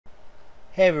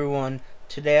Hey everyone,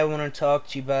 today I want to talk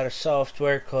to you about a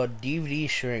software called DVD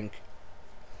Shrink.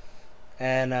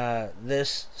 And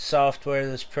this software,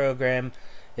 this program,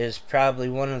 is probably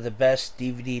one of the best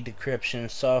DVD decryption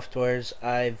softwares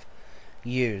I've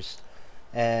used.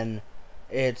 And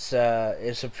it's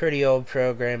a pretty old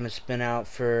program. It's been out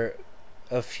for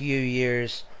a few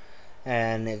years,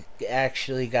 and it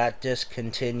actually got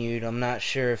discontinued. I'm not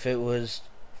sure if it was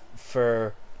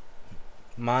for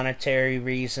monetary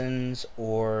reasons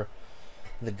or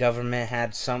the government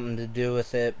had something to do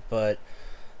with it, but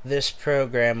this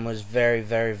program was very,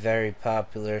 very, very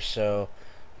popular, so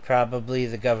probably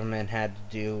the government had to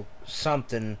do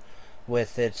something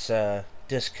with its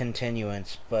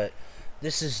discontinuance. But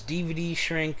this is DVD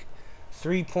Shrink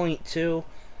 3.2,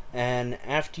 and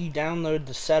after you download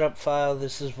the setup file,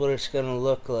 this is what it's going to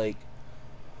look like.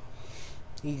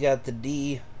 You got the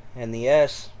D and the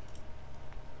S.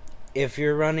 If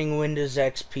you're running Windows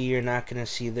XP, you're not going to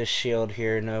see this shield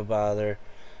here, no bother.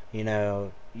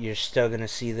 You're still going to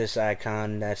see this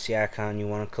icon. That's the icon you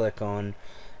want to click on.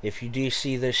 If you do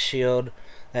see this shield,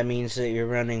 that means that you're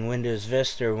running Windows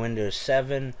Vista or Windows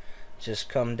 7. Just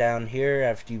come down here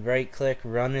after you right click,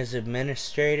 run as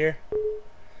administrator.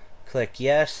 Click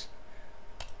yes.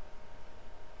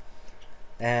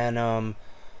 And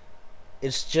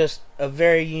it's just a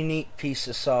very unique piece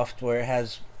of software. It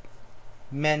has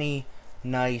many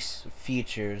nice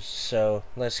features, so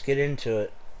let's get into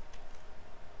it.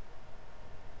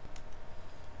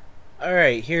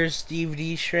 Alright, here's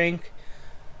DVD Shrink,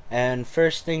 and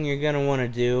first thing you're going to want to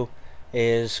do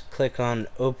is click on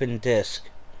Open Disk.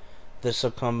 This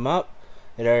will come up.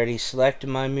 It already selected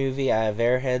my movie. I have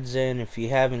Airheads in. If you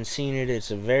haven't seen it, it's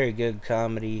a very good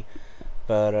comedy,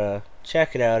 but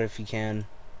check it out if you can.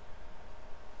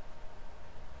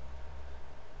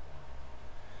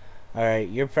 Alright,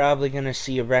 you're probably going to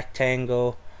see a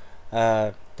rectangle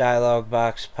dialog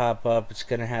box pop up. It's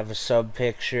going to have a sub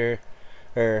picture,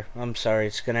 or I'm sorry,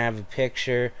 it's going to have a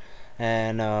picture,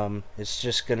 and it's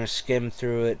just going to skim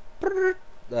through it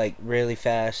like really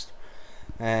fast.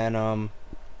 And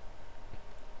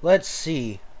let's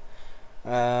see,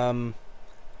 do I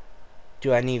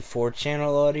need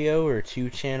 4-channel audio or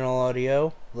 2-channel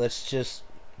audio? Let's just,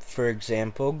 for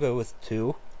example, go with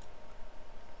 2.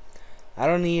 I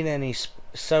don't need any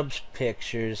sub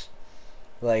pictures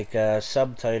like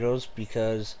subtitles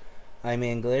because I'm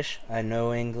English, I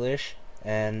know English,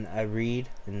 and I read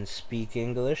and speak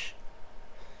English.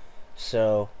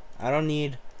 So I don't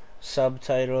need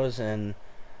subtitles, and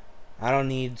I don't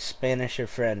need Spanish or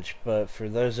French, but for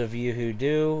those of you who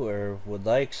do or would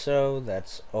like so,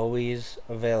 that's always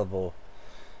available.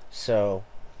 So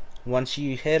once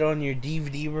you hit on your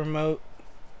DVD remote,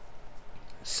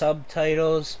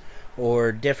 subtitles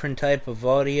or different type of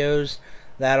audios,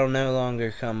 that'll no longer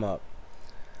come up.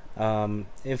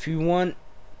 If you want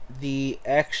the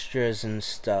extras and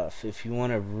stuff, if you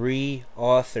want to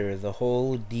re-author the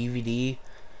whole DVD,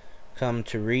 come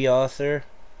to re-author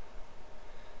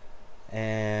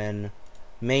and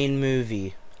main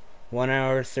movie, 1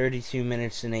 hour 32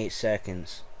 minutes and 8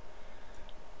 seconds.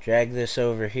 Drag this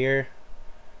over here.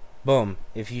 Boom.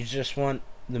 If you just want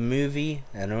the movie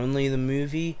and only the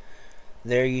movie,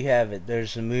 there you have it.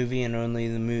 There's the movie and only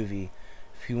the movie.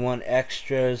 If you want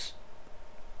extras,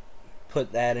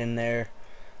 put that in there.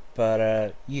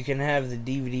 But you can have the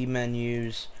DVD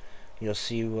menus. You'll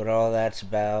see what all that's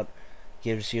about.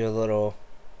 Gives you a little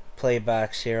play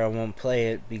box here. I won't play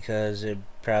it because it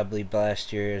probably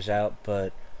blast your ears out.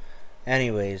 But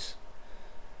anyways,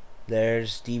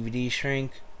 there's DVD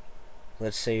Shrink.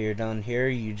 Let's say you're done here.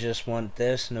 You just want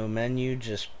this. No menu.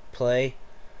 Just play.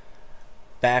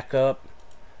 Backup.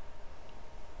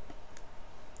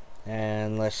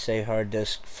 And let's say hard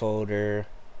disk folder,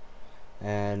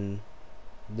 and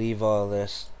leave all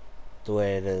this the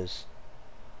way it is.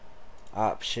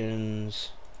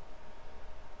 Options.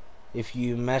 If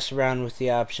you mess around with the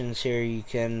options here, you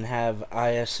can have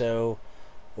ISO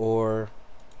or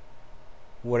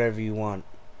whatever you want.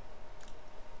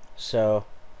 So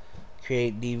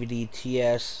create DVD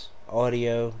TS,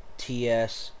 audio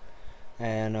TS,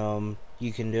 and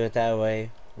you can do it that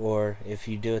way, or if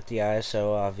you do it the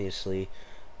ISO, obviously.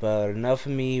 But enough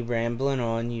of me rambling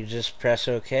on. You just press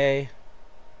OK,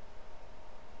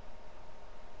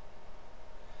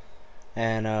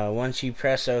 and once you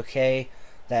press OK,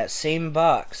 that same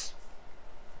box,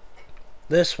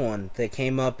 this one that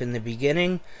came up in the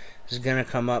beginning, is gonna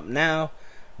come up now.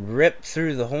 Rip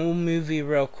through the whole movie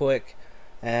real quick,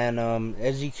 and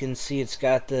as you can see, it's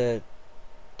got the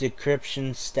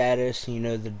decryption status,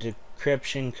 the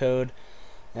decryption code,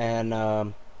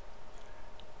 and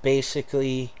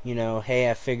basically, you know, hey,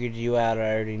 I figured you out,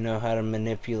 I already know how to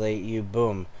manipulate you,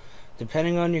 boom.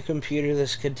 Depending on your computer,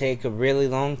 this could take a really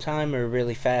long time or a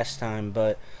really fast time,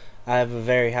 but I have a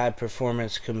very high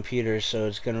performance computer, so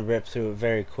it's going to rip through it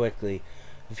very quickly.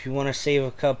 If you want to save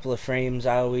a couple of frames,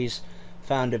 I always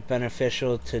found it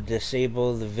beneficial to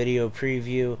disable the video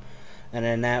preview, and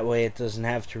then that way it doesn't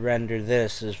have to render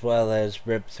this as well as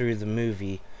rip through the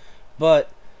movie.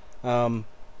 But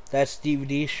that's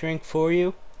DVD shrink for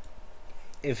you.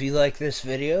 If you like this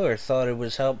video or thought it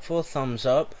was helpful, thumbs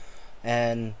up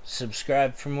and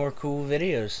subscribe for more cool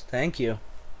videos. Thank you.